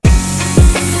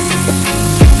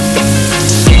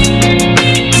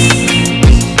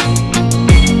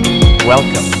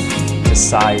Welcome to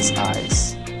Size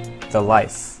Eyes, the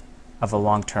life of a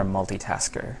long-term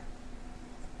multitasker.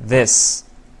 This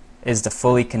is the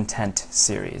Fully Content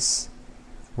series,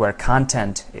 where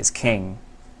content is king,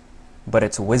 but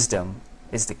its wisdom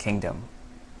is the kingdom.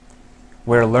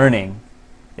 Where learning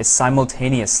is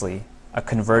simultaneously a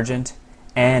convergent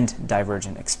and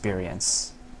divergent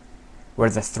experience. Where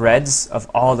the threads of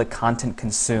all the content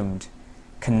consumed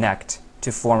connect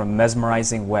to form a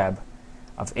mesmerizing web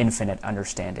of infinite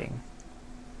understanding.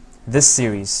 This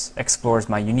series explores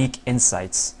my unique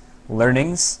insights,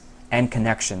 learnings, and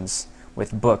connections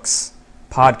with books,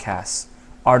 podcasts,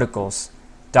 articles,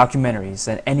 documentaries,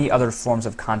 and any other forms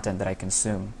of content that I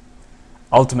consume.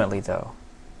 Ultimately, though,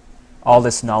 all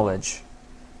this knowledge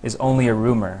is only a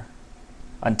rumor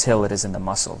until it is in the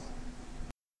muscle.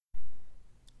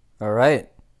 All right.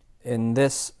 In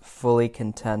this Fully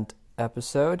Content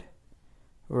episode,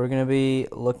 we're going to be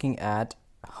looking at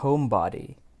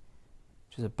Homebody,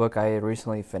 which is a book I had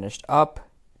recently finished up,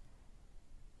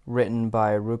 written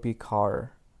by Rupi Kaur.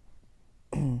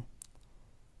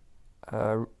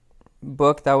 A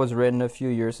book that was written a few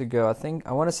years ago.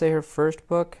 I want to say her first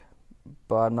book,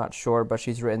 but I'm not sure. But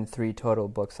she's written 3 total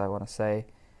books, I want to say.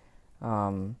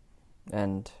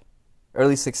 And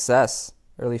early success,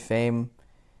 early fame,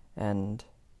 and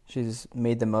she's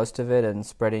made the most of it and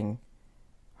spreading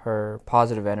her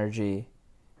positive energy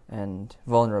and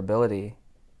vulnerability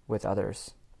with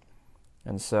others.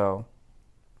 And so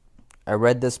I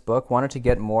read this book, wanted to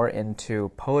get more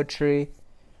into poetry,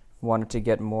 wanted to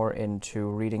get more into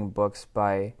reading books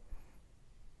by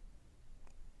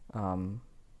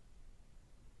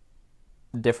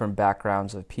different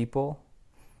backgrounds of people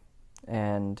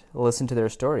and listen to their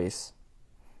stories.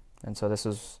 And so this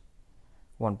was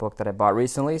one book that I bought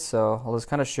recently, so I'll just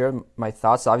kind of share my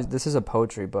thoughts. Obviously, this is a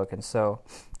poetry book, and so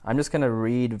I'm just going to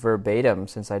read verbatim,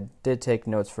 since I did take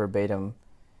notes verbatim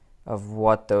of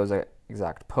what those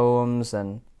exact poems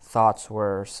and thoughts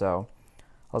were. So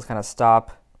I'll just kind of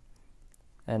stop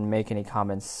and make any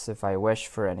comments if I wish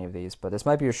for any of these. But this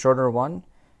might be a shorter one,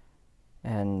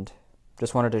 and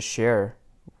just wanted to share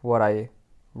what I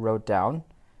wrote down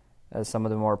as some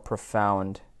of the more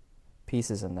profound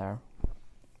pieces in there.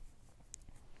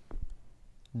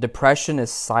 Depression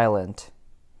is silent.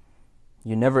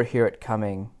 You never hear it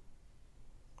coming.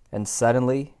 And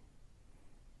suddenly,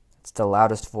 it's the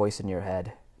loudest voice in your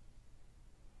head.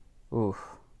 Ooh.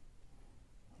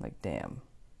 Like, damn.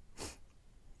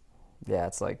 Yeah,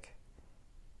 it's like,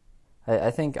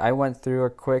 I think I went through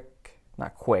a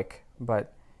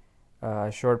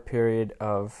short period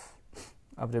of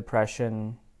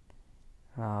depression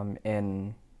I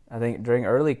think during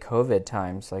early COVID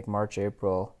times, like March,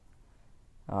 April.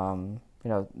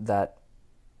 That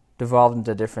devolved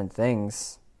into different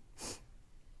things,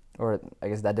 or I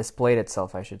guess that displayed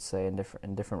itself, I should say, in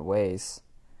different ways.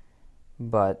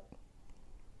 But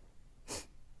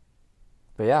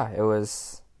yeah, it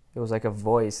was like a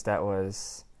voice that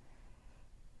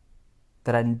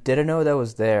I didn't know that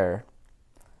was there,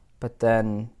 but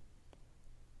then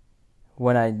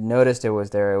when I noticed it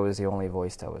was there, it was the only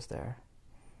voice that was there,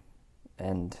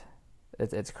 and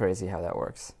it's crazy how that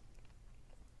works.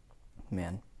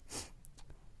 Man.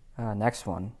 Next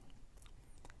one.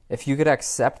 If you could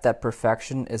accept that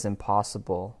perfection is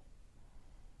impossible,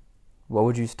 what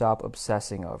would you stop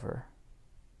obsessing over?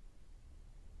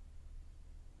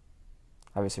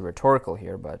 Obviously rhetorical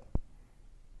here, but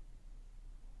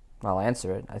I'll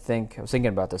answer it. I was thinking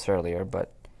about this earlier,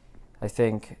 but I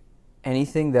think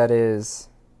anything that is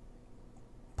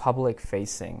public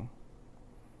facing,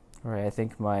 right? I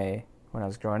think when I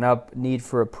was growing up, need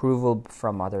for approval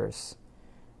from others.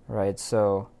 Right,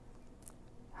 so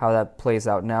how that plays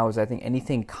out now is I think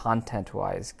anything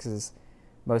content-wise, because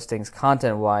most things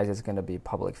content-wise is going to be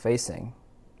public-facing,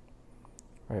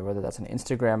 right? Whether that's an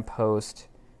Instagram post,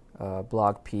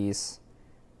 blog piece,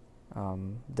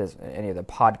 any of the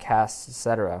podcasts,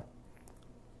 etc.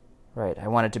 Right, I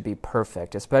want it to be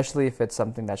perfect, especially if it's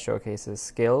something that showcases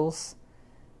skills,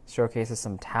 showcases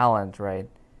some talent, right?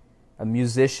 A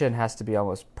musician has to be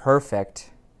almost perfect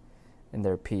in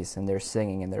their piece, in their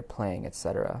singing, in their playing,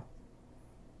 etc.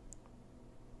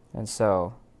 And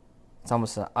so it's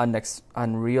almost an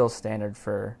unreal standard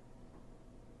for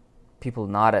people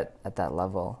not at that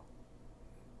level,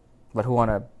 but who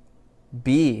want to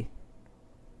be,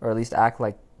 or at least act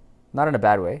like, not in a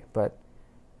bad way, but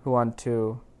who want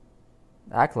to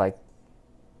act like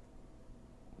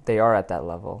they are at that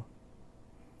level.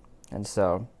 And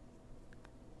so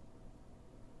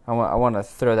I want to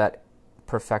throw that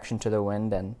perfection to the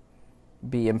wind and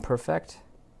be imperfect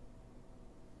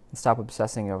and stop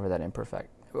obsessing over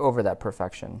that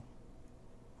perfection.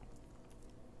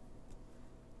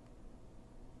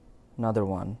 Another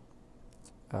one.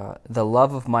 The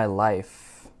love of my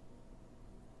life.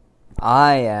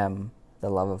 I am the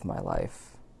love of my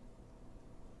life.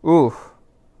 Ooh,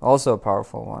 also a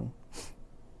powerful one.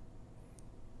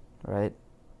 Right?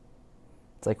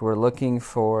 It's like we're looking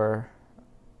for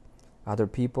other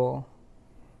people,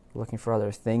 looking for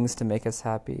other things to make us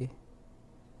happy.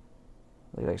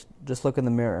 Like, just look in the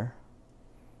mirror.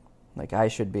 Like, I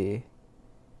should be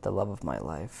the love of my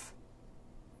life.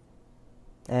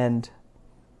 And,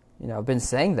 I've been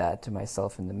saying that to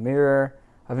myself in the mirror.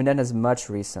 I haven't done as much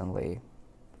recently.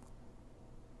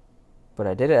 But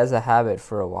I did it as a habit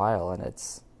for a while, and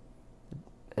it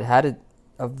had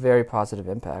a very positive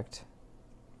impact.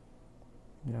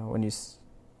 When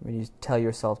you tell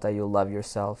yourself that you love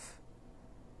yourself,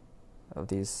 of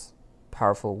these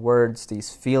powerful words,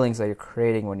 these feelings that you're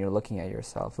creating when you're looking at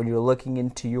yourself, when you're looking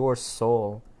into your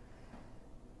soul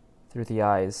through the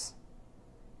eyes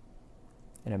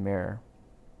in a mirror,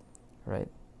 right?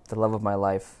 The love of my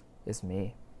life is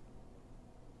me.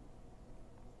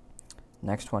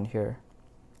 Next one here.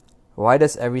 Why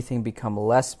does everything become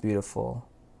less beautiful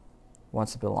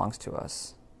once it belongs to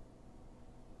us?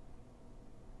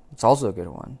 It's also a good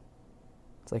one.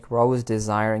 It's like we're always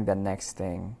desiring that next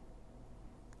thing.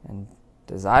 And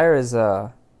desire is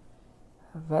an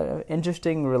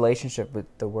interesting relationship with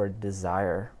the word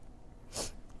desire.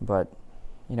 But,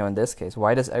 in this case,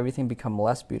 why does everything become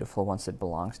less beautiful once it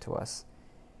belongs to us?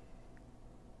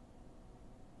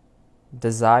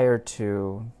 Desire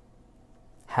to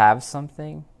have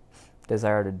something,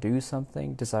 desire to do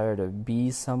something, desire to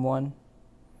be someone,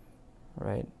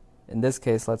 right? In this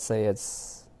case, let's say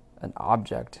it's an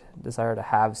object, desire to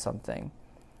have something.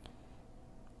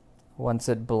 Once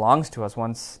it belongs to us,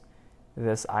 once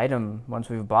this item, once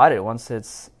we've bought it, once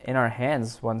it's in our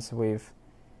hands, once we've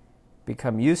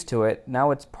become used to it,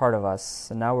 now it's part of us,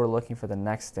 and now we're looking for the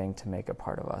next thing to make a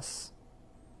part of us.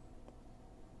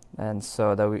 And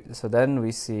so then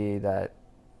we see that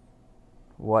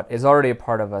what is already a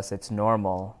part of us, it's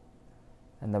normal,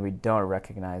 and that we don't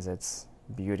recognize its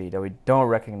beauty, that we don't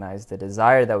recognize the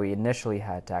desire that we initially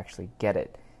had to actually get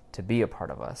it to be a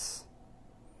part of us.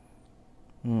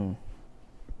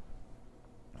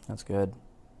 That's good.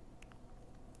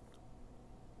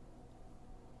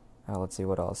 Let's see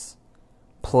what else.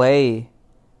 Play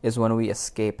is when we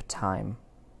escape time.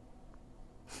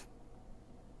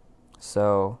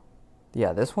 So,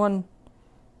 yeah, this one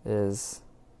was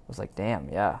like, damn,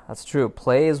 yeah, that's true.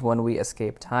 Play is when we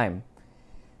escape time.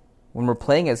 When we're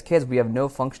playing as kids, we have no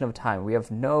function of time. We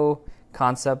have no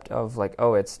concept of like,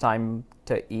 oh, it's time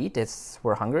to eat.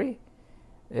 We're hungry.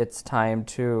 It's time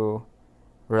to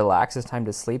relax. It's time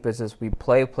to sleep. It's just we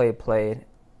play.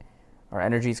 Our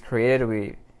energy is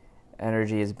created.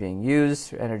 Energy is being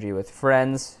used. Energy with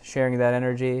friends, sharing that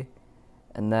energy,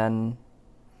 and then,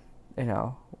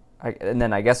 and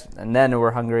then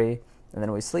we're hungry, and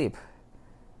then we sleep.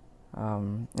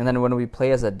 And then when we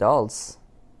play as adults,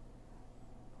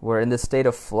 we're in this state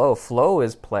of flow. Flow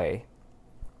is play,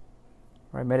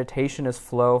 right? Meditation is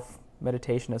flow.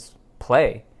 Meditation is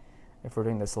play, if we're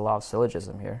doing this law of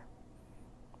syllogism here.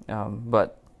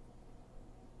 But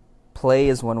play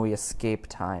is when we escape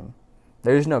time.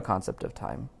 There is no concept of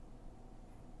time.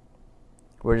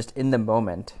 We're just in the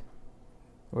moment.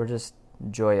 We're just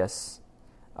joyous,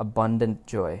 abundant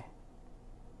joy.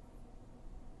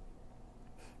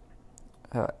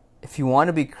 If you want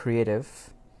to be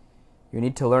creative, you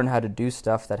need to learn how to do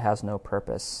stuff that has no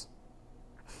purpose.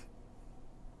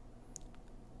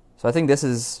 So I think this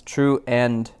is true,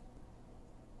 and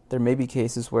there may be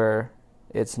cases where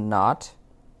it's not,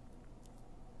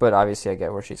 but obviously I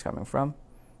get where she's coming from.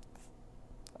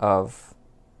 Of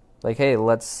like, hey,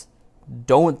 let's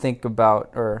don't think about,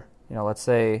 or, let's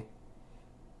say,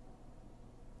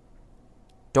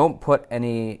 don't put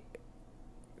any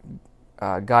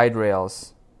guide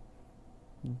rails.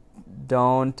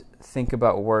 Don't think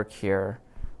about work here,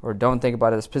 or don't think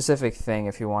about a specific thing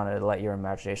if you want to let your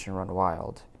imagination run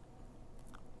wild.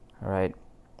 All right,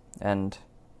 and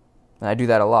I do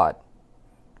that a lot.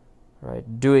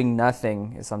 Right, doing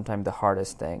nothing is sometimes the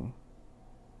hardest thing.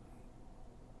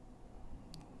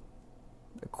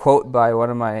 A quote by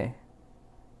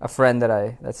a friend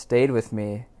that stayed with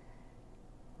me.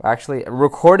 Actually,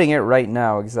 recording it right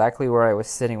now, exactly where I was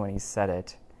sitting when he said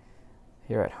it,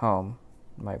 here at home,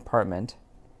 in my apartment,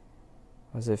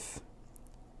 was if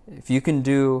you can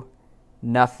do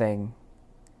nothing,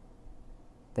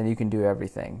 then you can do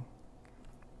everything.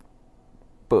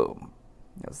 Boom.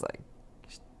 It was like,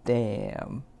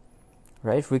 damn.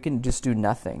 Right? If we can just do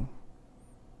nothing,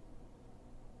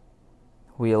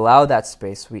 we allow that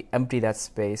space, we empty that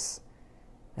space,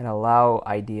 and allow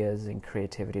ideas and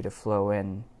creativity to flow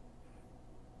in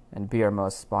and be our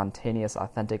most spontaneous,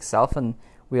 authentic self, and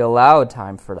we allow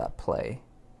time for that play.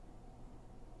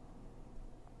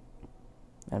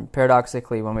 And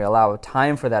paradoxically, when we allow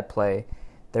time for that play,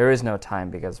 there is no time,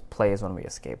 because play is when we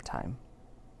escape time.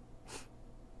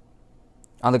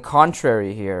 On the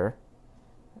contrary here,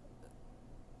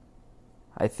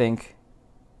 I think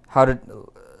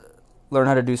learn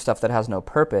how to do stuff that has no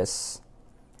purpose.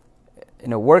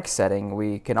 In a work setting,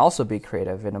 we can also be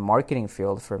creative. In a marketing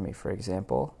field, for me, for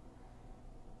example,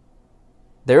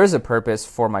 there is a purpose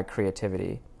for my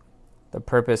creativity. The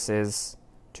purpose is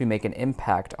to make an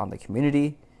impact on the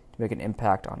community, to make an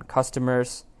impact on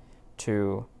customers,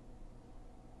 to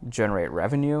generate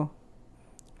revenue,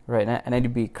 right? And I need to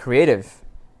be creative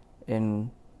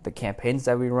in the campaigns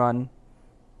that we run,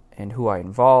 and who I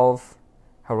involve,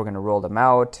 how we're going to roll them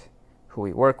out, who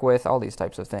we work with, all these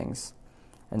types of things.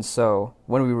 And so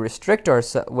when we restrict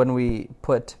ourselves, when we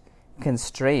put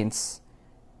constraints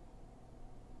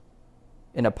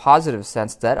in a positive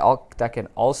sense, that can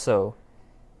also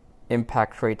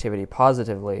impact creativity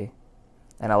positively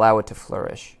and allow it to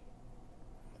flourish.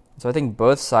 So I think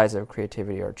both sides of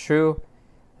creativity are true.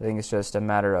 I think it's just a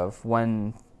matter of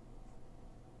when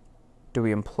do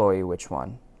we employ which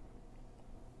one.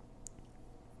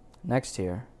 Next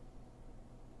here.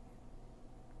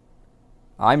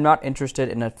 I'm not interested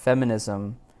in a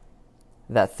feminism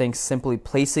that thinks simply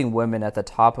placing women at the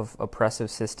top of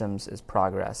oppressive systems is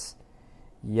progress.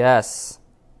 Yes.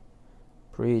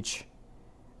 Preach.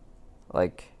 I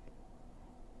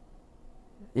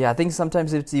think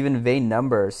sometimes it's even vain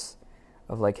numbers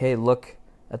of hey, look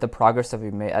at the progress that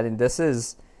we've made. I think this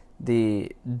is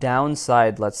the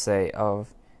downside, let's say,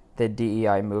 of the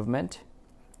DEI movement,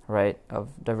 right?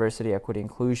 Of diversity, equity,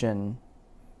 inclusion,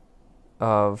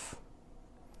 of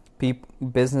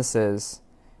businesses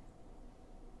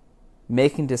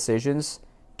making decisions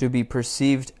to be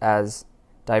perceived as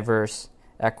diverse,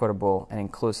 equitable, and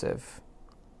inclusive.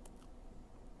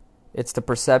 It's the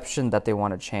perception that they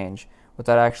want to change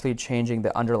without actually changing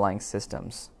the underlying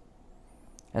systems.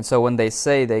 And so when they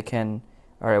say they can,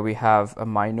 all right, we have a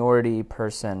minority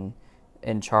person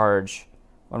in charge,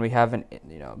 when we have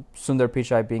Sundar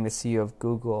Pichai being the CEO of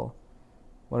Google,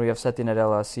 when we have Satya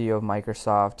Nadella, CEO of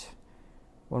Microsoft,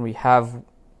 when we have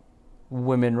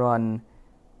women run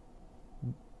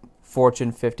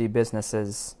Fortune 50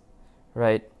 businesses,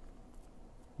 right?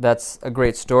 That's a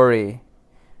great story.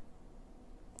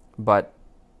 But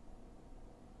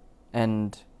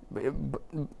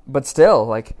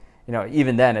still,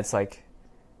 even then, it's 2%,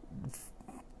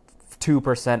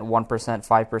 1%,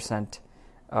 5%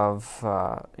 of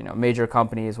major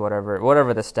companies,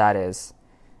 whatever the stat is,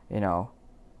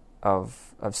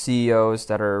 of CEOs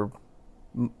that are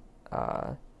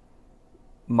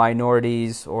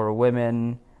minorities or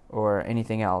women or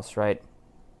anything else, right?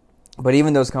 But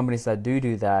even those companies that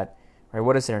do that, right?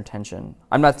 What is their intention?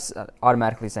 I'm not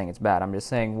automatically saying it's bad. I'm just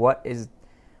saying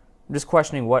I'm just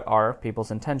questioning what are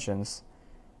people's intentions,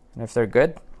 and if they're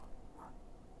good,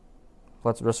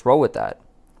 let's just roll with that,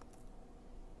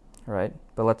 right?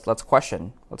 But let's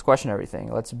question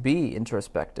everything. Let's be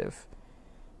introspective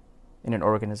in an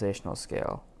organizational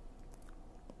scale.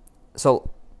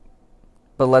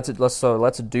 But let's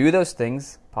do those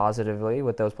things positively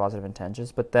with those positive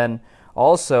intentions, but then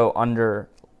also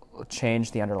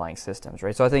change the underlying systems,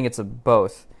 right? So I think it's a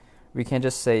both. We can't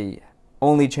just say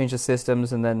only change the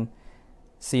systems and then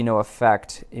see no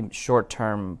effect in short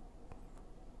term,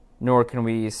 nor can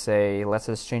we say let's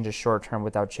just change the short term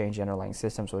without changing the underlying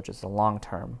systems, which is the long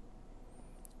term.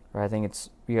 Right? I think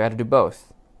you got to do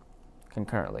both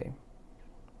concurrently,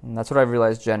 and that's what I've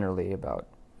realized generally about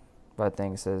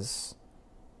things is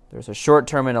there's a short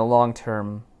term and a long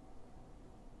term.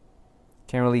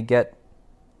 Can't really get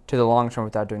to the long term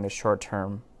without doing the short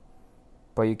term,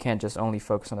 but you can't just only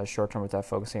focus on the short term without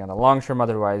focusing on the long term.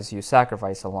 Otherwise, you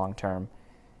sacrifice the long term,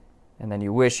 and then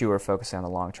you wish you were focusing on the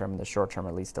long term and the short term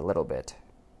at least a little bit.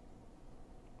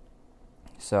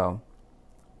 So,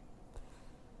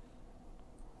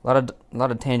 a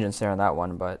lot of tangents there on that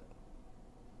one, but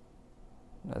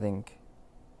I think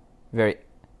very,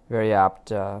 very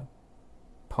apt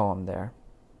poem there.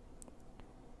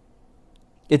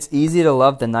 It's easy to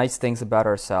love the nice things about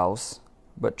ourselves,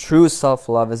 but true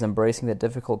self-love is embracing the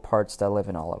difficult parts that live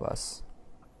in all of us.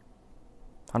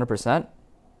 100%.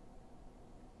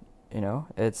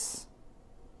 It's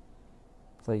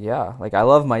I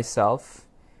love myself.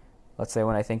 Let's say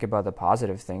when I think about the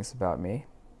positive things about me,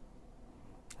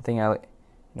 I think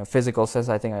physical sense,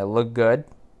 I think I look good.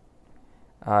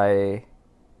 I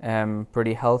am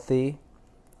pretty healthy.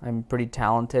 I'm pretty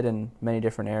talented in many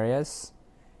different areas.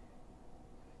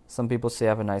 Some people say I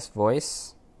have a nice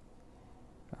voice.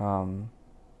 All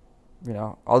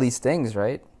these things,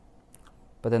 right?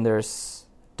 But then there's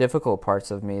difficult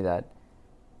parts of me that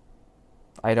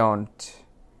that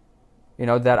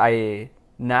I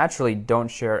naturally don't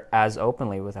share as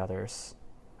openly with others.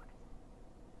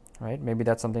 Right? Maybe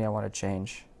that's something I want to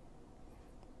change.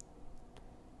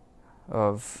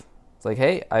 It's like,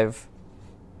 hey, I've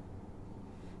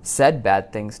said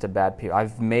bad things to bad people.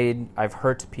 I've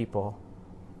hurt people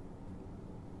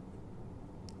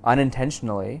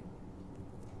unintentionally,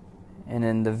 and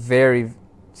in the very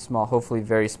small, hopefully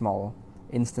very small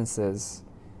instances,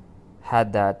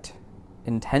 had that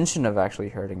intention of actually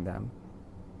hurting them.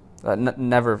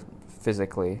 Never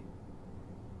physically,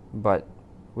 but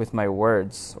with my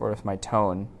words or with my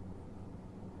tone,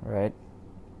 right?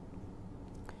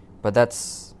 But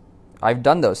I've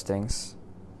done those things,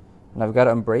 and I've got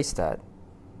to embrace that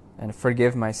and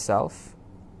forgive myself.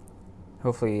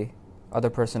 Hopefully other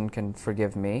person can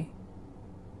forgive me,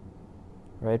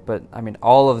 right? But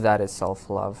all of that is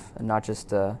self-love, and not just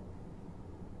the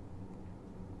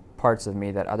parts of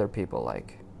me that other people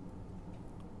like.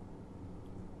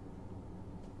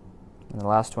 And the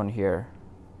last one here.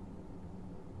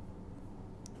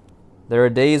 There are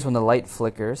days when the light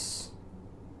flickers,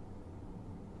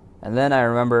 and then I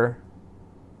remember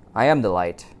I am the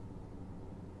light.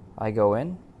 I go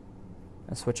in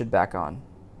and switch it back on.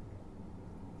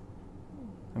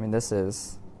 This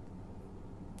is,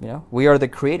 we are the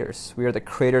creators. We are the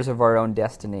creators of our own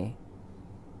destiny.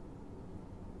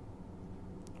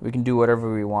 We can do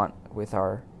whatever we want with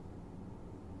our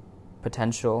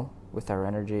potential, with our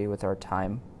energy, with our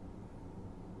time.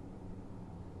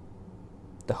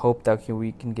 The hope that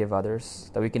we can give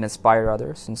others, that we can inspire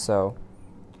others. And so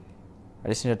I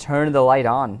just need to turn the light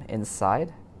on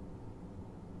inside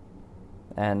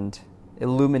and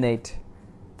illuminate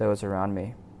those around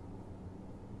me.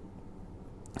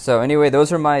 So anyway,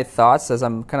 those are my thoughts as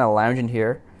I'm kind of lounging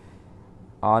here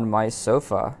on my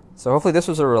sofa. So hopefully this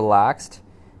was a relaxed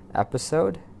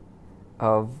episode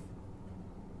of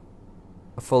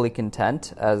Fully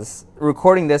Content, as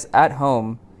recording this at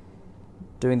home,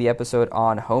 doing the episode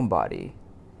on Homebody.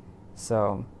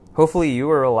 So hopefully you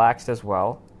were relaxed as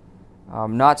well.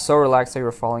 Not so relaxed that you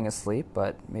were falling asleep,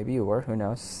 but maybe you were, who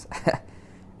knows.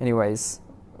 Anyways,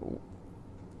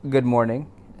 good morning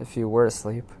if you were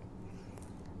asleep.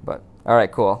 But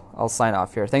alright, cool. I'll sign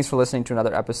off here. Thanks for listening to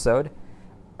another episode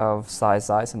of Size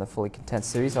Eyes in the Fully Content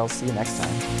series. I'll see you next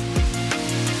time.